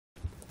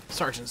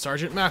Sergeant,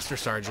 Sergeant, Master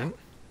Sergeant.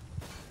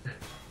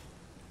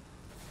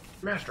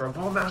 Master of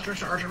all Master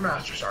Sergeant,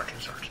 Master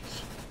Sergeant,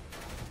 Sergeants.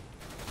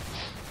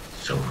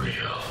 So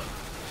real.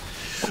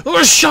 Oh,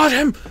 I shot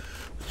him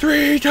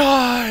 3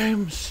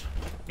 times!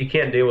 You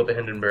can't deal with the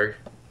Hindenburg.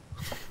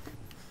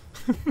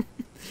 It's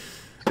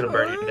gonna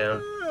burn you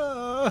down.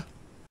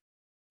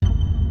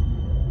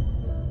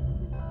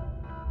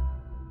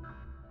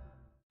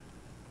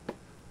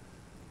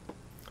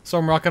 So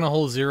I'm rocking a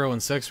whole 0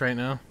 and 6 right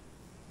now.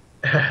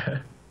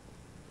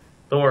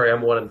 Don't worry,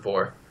 I'm 1 and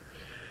 4.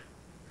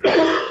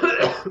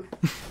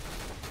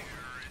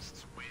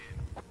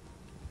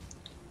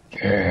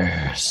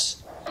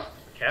 Yes.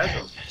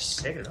 Chasm,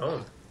 take it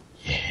home.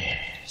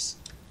 Yes.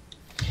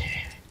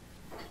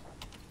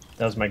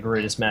 That was my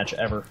greatest match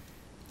ever.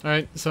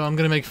 Alright, so I'm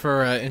gonna make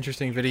for an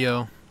interesting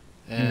video.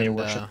 You may And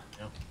worship.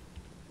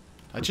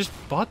 I just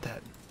bought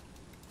that.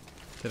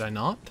 Did I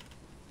not?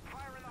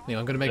 You know,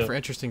 I'm gonna make for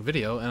interesting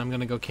video, and I'm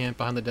gonna go camp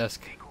behind the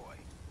desk.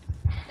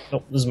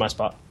 Nope, this is my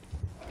spot.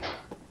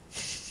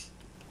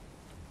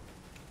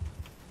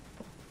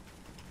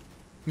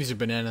 These are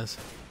bananas.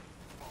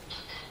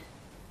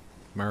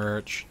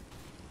 Merch.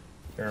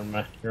 You're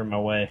in my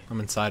way. I'm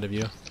inside of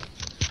you.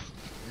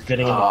 You're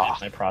getting in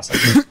my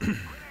process.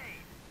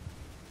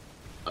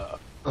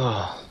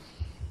 I'm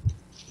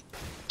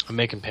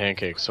making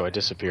pancakes, so I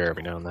disappear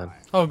every now and then.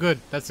 Oh, good.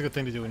 That's a good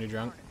thing to do when you're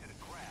drunk.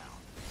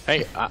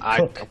 Hey,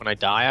 when I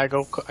die, I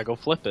go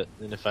flip it,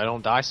 and if I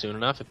don't die soon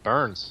enough, it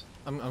burns.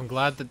 I'm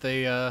glad that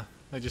they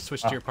just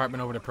switched your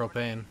apartment over to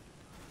propane.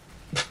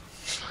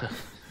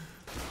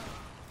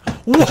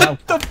 What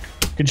the?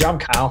 Good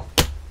job, Kyle.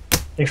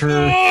 Thanks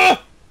for.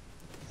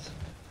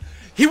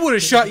 He would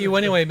have shot you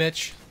anyway,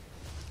 Mitch.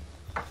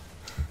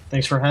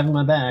 Thanks for having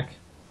my back.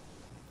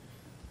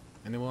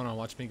 Anyone want to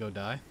watch me go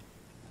die?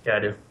 Yeah, I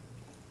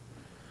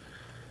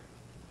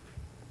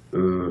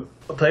do.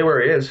 I'll tell you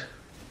where he is.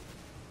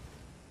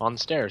 On the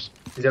stairs.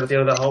 He's out at the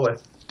end of that hallway.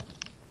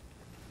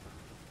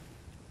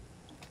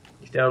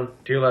 He's down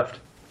to your left.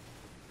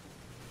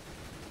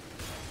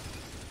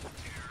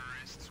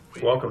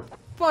 You're welcome.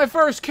 My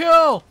first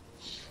kill!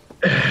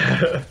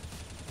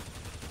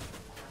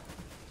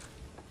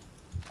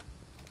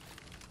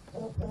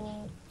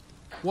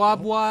 Wop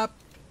wop.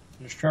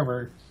 There's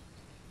Trevor.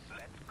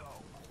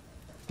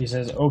 He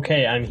says,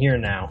 "Okay, I'm here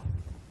now."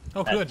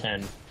 Oh, at good.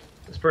 10.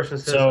 This person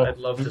says, So- I'd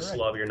love to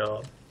slob your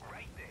knob.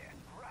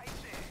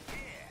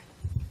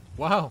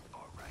 Wow.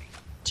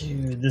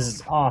 Dude, this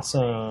is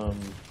awesome.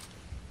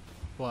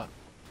 What?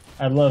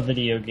 I love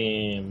video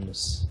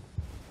games.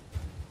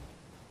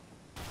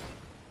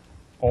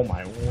 Oh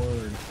my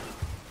word.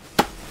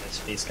 His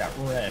face got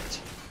wrecked.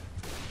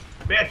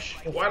 Bitch!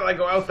 Why did I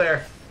go out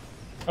there?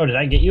 Oh, did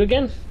I get you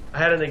again? I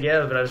had an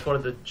again, but I just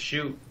wanted to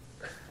shoot.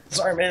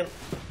 Sorry, man.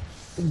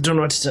 Don't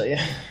know what to tell you.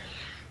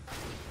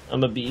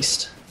 I'm a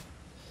beast.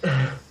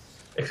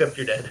 Except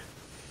you're dead.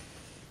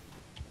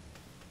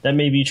 That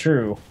may be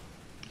true,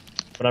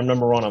 but I'm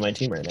number 1 on my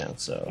team right now,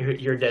 so...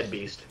 You're a dead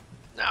beast.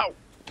 No!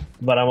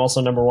 But I'm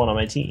also number 1 on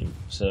my team,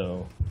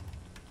 so...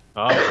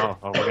 Oh,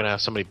 we're gonna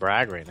have somebody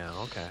brag right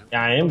now, okay.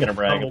 Yeah, I am gonna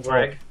brag. Humble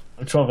brag.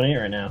 I'm 12 and 8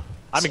 right now.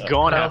 I've been so-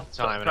 going half the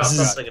time, and I'll I've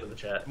stop got thinking in the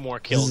chat. more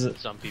kills This is- than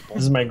some people.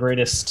 This is my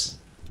greatest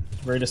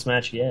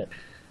match yet.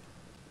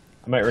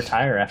 I might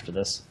retire after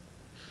this.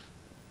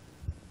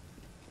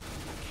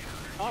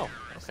 Oh,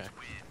 okay.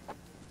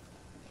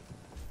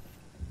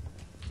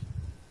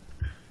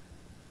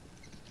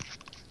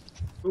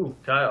 Ooh,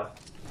 Kyle.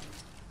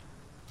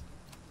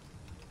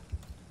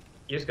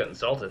 You just got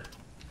insulted.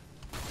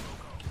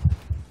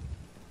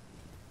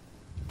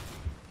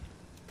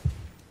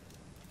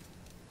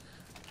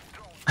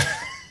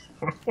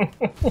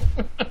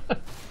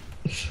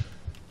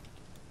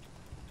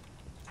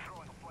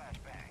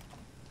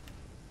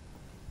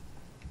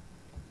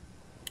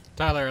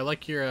 Tyler, I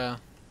like your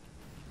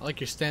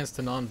stance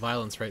to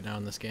non-violence right now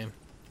in this game.